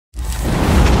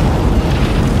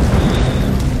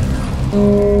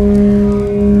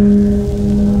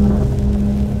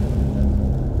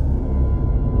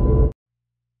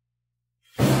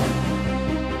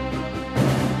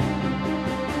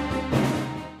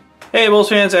Hey BoLS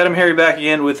fans, AdamHarry back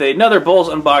again with another BoLS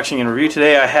unboxing and review.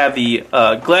 Today I have the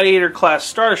Gladiator class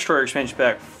Star Destroyer expansion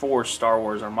pack for Star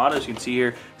Wars Armada. As you can see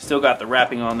here, still got the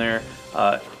wrapping on there.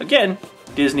 Again,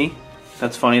 Disney.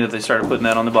 That's funny that they started putting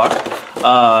that on the box.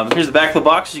 Here's the back of the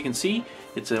box. As you can see,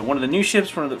 it's one of the new ships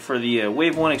for the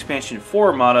Wave 1 expansion for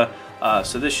Armada.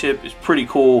 So this ship is pretty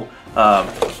cool.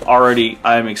 Already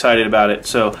I'm excited about it.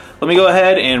 So let me go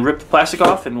ahead and rip the plastic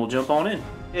off and we'll jump on in.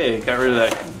 Okay, got rid of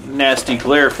that nasty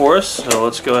glare for us, so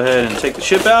let's go ahead and take the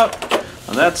ship out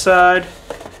on that side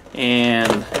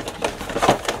and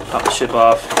pop the ship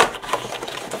off.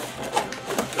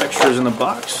 Extras in the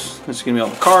box. This is going to be all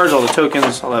the cards, all the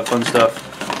tokens, all that fun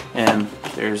stuff. And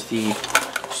there's the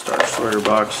Star Destroyer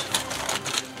box.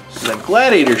 This is a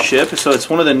Gladiator ship, so it's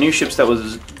one of the new ships that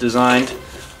was designed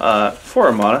for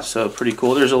Armada, so pretty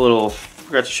cool. There's a little,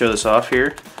 forgot to show this off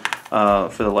here.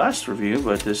 For the last review,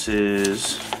 but this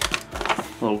is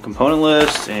a little component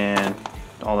list and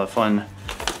all the fun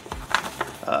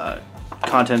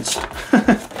contents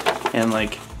and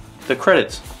like the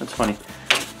credits. That's funny.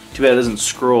 Too bad it doesn't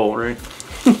scroll, right?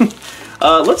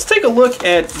 Let's take a look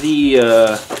at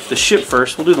the ship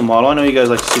first. We'll do the model. I know you guys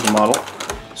like to see the model,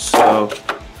 so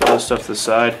put that stuff to the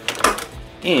side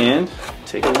and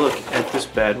take a look at this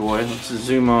bad boy. Let's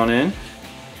zoom on in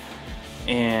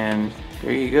and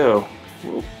there you go.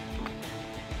 Whoop.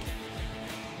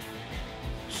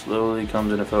 Slowly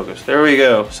comes into focus. There we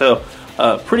go. So,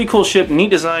 pretty cool ship, neat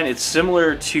design. It's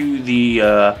similar to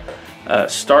the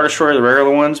Star Destroyer, the regular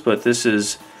ones, but this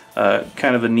is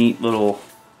kind of a neat little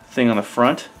thing on the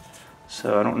front.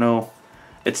 So I don't know.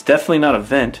 It's definitely not a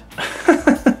vent.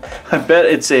 I bet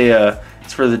it's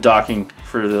it's for the docking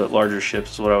for the larger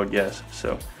ships, is what I would guess.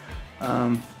 So,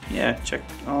 yeah, check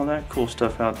all that cool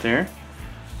stuff out there.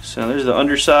 So there's the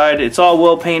underside. It's all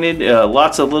well painted.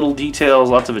 Lots of little details,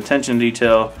 lots of attention to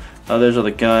detail. There's all the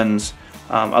guns.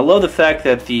 I love the fact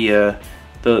that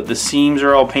the seams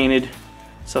are all painted,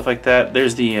 stuff like that.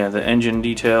 There's the engine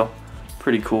detail.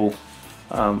 Pretty cool.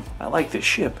 I like this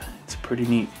ship. It's pretty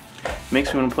neat.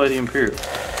 Makes me want to play the Imperial.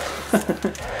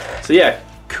 So yeah,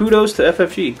 kudos to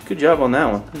FFG. Good job on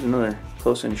that one. There's another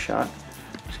close-in shot.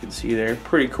 As you can see there,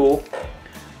 pretty cool.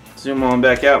 Zoom on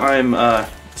back out. I'm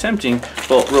tempting.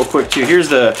 Well, real quick too. Here's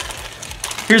the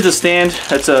stand.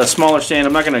 That's a smaller stand.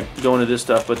 I'm not going to go into this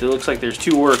stuff, but it looks like there's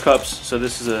 2 order cups. So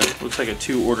this is looks like a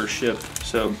 2-order ship.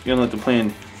 So you're gonna have to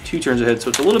plan 2 turns ahead. So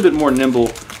it's a little bit more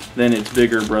nimble than its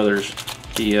bigger brothers,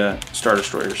 the Star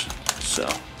Destroyers. So,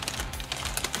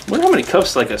 I wonder how many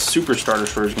cups like a Super Star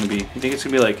Destroyer is going to be. You think it's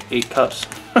going to be like 8 cups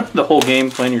the whole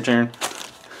game? Playing your turn.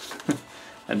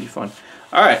 That'd be fun.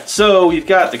 All right. So we've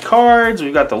got the cards.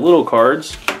 We've got the little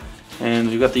cards. And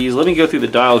we've got these. Let me go through the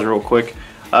dials real quick.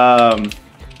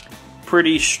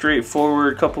 Pretty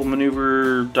straightforward. Couple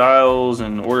maneuver dials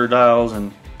and order dials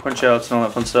and punch outs and all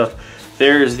that fun stuff.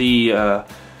 There's the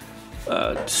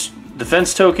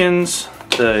defense tokens,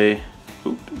 the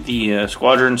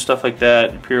squadron, stuff like that,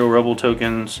 Imperial Rebel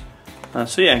tokens.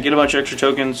 So yeah, get a bunch of extra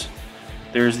tokens.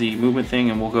 There's the movement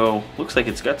thing, and we'll go. Looks like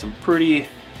it's got some pretty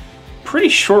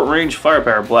short range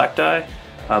firepower, black die.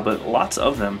 But lots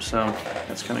of them, so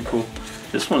that's kind of cool.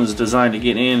 This one is designed to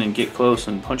get in and get close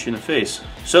and punch you in the face.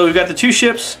 So we've got the 2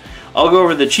 ships. I'll go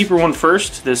over the cheaper one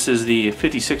first. This is the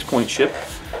 56-point ship.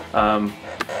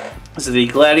 This is the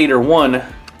Gladiator 1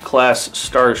 class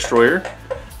Star Destroyer.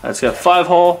 It's got 5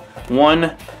 hull,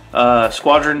 1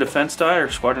 squadron defense die, or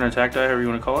squadron attack die, however you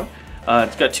want to call it.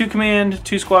 It's got 2 command,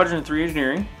 2 squadron, and 3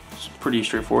 engineering. It's pretty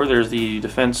straightforward. There's the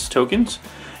defense tokens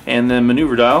and then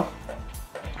maneuver dial.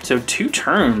 So 2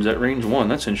 turns at range 1,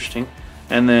 that's interesting.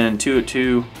 And then 2 at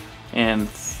 2 and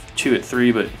 2 at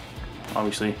 3, but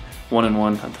obviously 1 and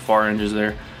 1 at the far edges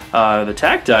there. The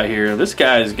attack die here, this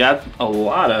guy's got a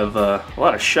lot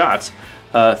of shots.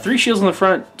 3 shields in the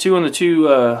front, 2 on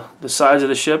the sides of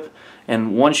the ship,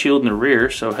 and 1 shield in the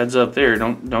rear. So heads up there,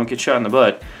 don't get shot in the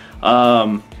butt.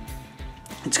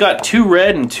 It's got 2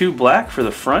 red and 2 black for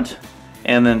the front.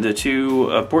 And then the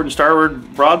 2 port and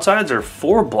starboard broadsides are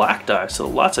 4 black die, so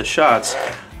lots of shots,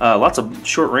 lots of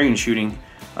short range shooting,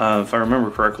 if I remember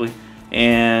correctly.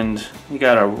 And you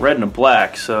got a red and a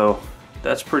black, so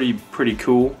that's pretty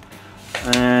cool.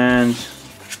 And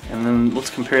then let's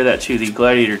compare that to the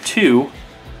Gladiator 2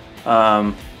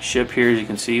 ship here. As you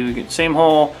can see, we get same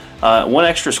hull, 1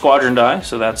 extra squadron die,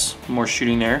 so that's more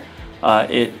shooting there.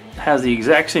 It has the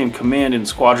exact same command and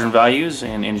squadron values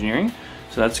and engineering.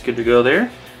 So that's good to go there.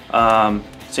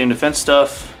 Same defense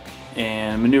stuff,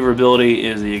 and maneuverability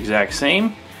is the exact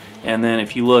same. And then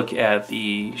if you look at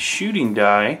the shooting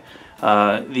die,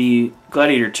 the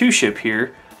Gladiator 2 ship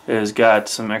here has got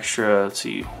some extra, let's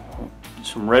see,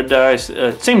 some red dice,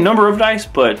 same number of dice,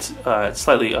 but it's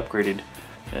slightly upgraded,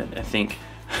 I think,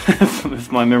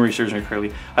 if my memory serves me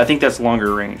correctly. I think that's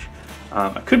longer range.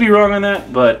 I could be wrong on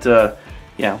that, but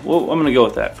yeah, well, I'm gonna go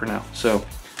with that for now. So,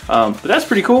 but that's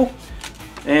pretty cool.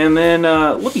 And then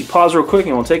let me pause real quick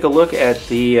and we'll take a look at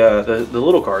the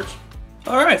little cards.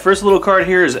 Alright, first little card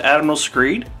here is Admiral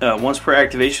Screed. Once per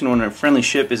activation, when a friendly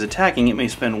ship is attacking, it may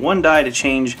spend 1 die to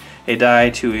change a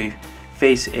die to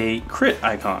face a crit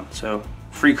icon. So,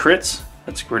 free crits,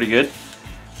 that's pretty good.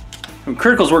 And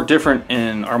criticals work different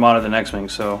in Armada than X-Wing,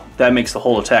 so that makes the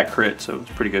whole attack crit, so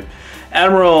it's pretty good.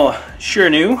 Admiral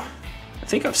Shiranu, I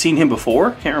think I've seen him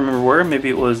before, can't remember where, maybe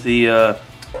it was the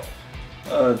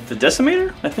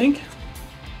Decimator, I think?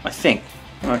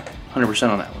 I'm not 100%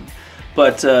 on that one.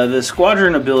 But the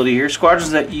squadron ability here,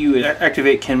 squadrons that you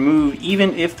activate can move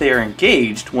even if they are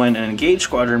engaged. When an engaged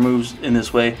squadron moves in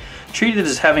this way, treat it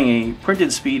as having a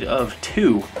printed speed of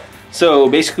 2. So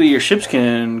basically your ships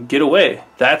can get away.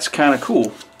 That's kind of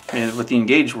cool. And with the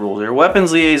engaged rules there.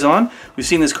 Weapons Liaison, we've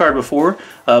seen this card before.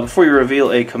 Before you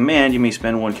reveal a command, you may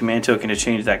spend 1 command token to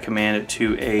change that command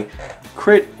to a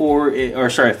crit or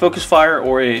focus fire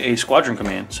or a squadron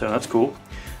command. So that's cool.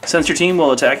 Sense your team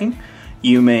while attacking.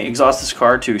 You may exhaust this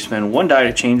card to spend 1 die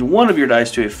to change one of your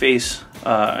dice to a face,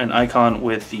 an icon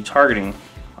with the targeting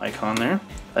icon there.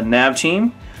 A nav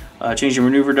team, change your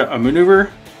maneuver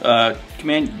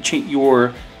command.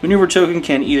 Your maneuver token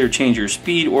can either change your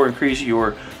speed or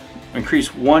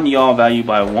increase 1 yaw value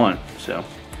by 1. So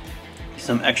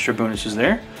some extra bonuses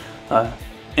there.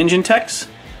 Engine techs.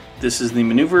 This is the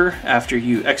maneuver. After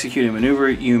you execute a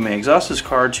maneuver, you may exhaust this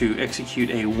card to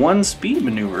execute a 1 speed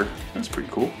maneuver. That's pretty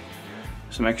cool.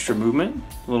 Some extra movement,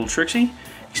 a little tricksy.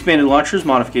 Expanded launchers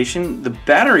modification. The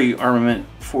battery armament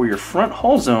for your front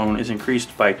hull zone is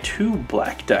increased by 2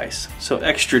 black dice. So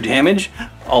extra damage,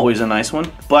 always a nice one.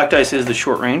 Black dice is the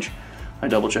short range. I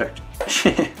double checked.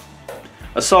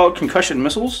 Assault concussion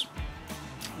missiles.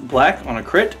 Black on a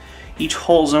crit. Each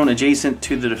hull zone adjacent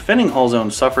to the defending hull zone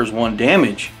suffers 1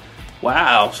 damage.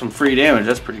 Wow, some free damage,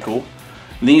 that's pretty cool.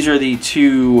 And these are the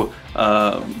 2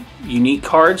 unique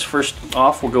cards. First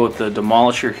off, we'll go with the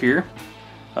Demolisher here.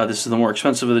 This is the more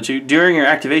expensive of the 2. During your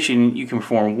activation, you can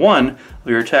perform 1 of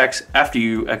your attacks after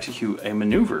you execute a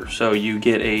maneuver. So you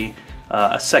get a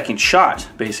second shot,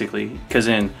 basically, because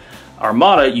in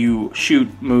Armada, you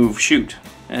shoot, move, shoot.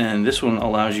 And this one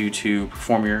allows you to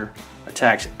perform your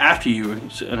attacks after you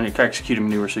execute a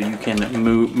maneuver, so you can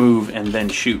move and then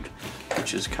shoot,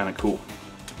 which is kind of cool.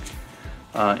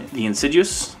 The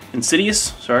Insidious,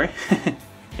 sorry.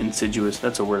 Insidious,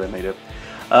 that's a word I made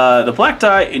up. The black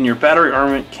die in your battery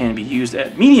armament can be used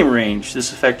at medium range.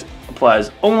 This effect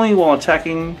applies only while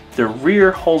attacking the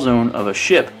rear hull zone of a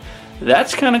ship.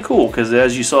 That's kind of cool, because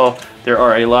as you saw, there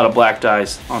are a lot of black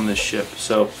dice on this ship.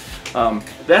 So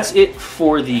that's it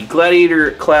for the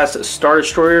Gladiator class Star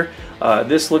Destroyer.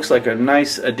 This looks like a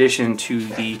nice addition to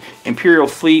the Imperial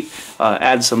fleet.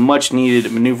 Adds some much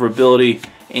needed maneuverability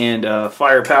and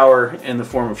firepower in the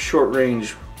form of short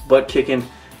range butt kicking.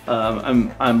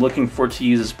 I'm looking forward to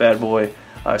use this bad boy,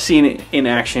 seeing it in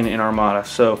action in Armada.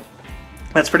 So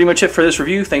that's pretty much it for this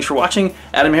review. Thanks for watching.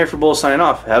 AdamHarry for BoLS signing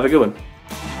off. Have a good one.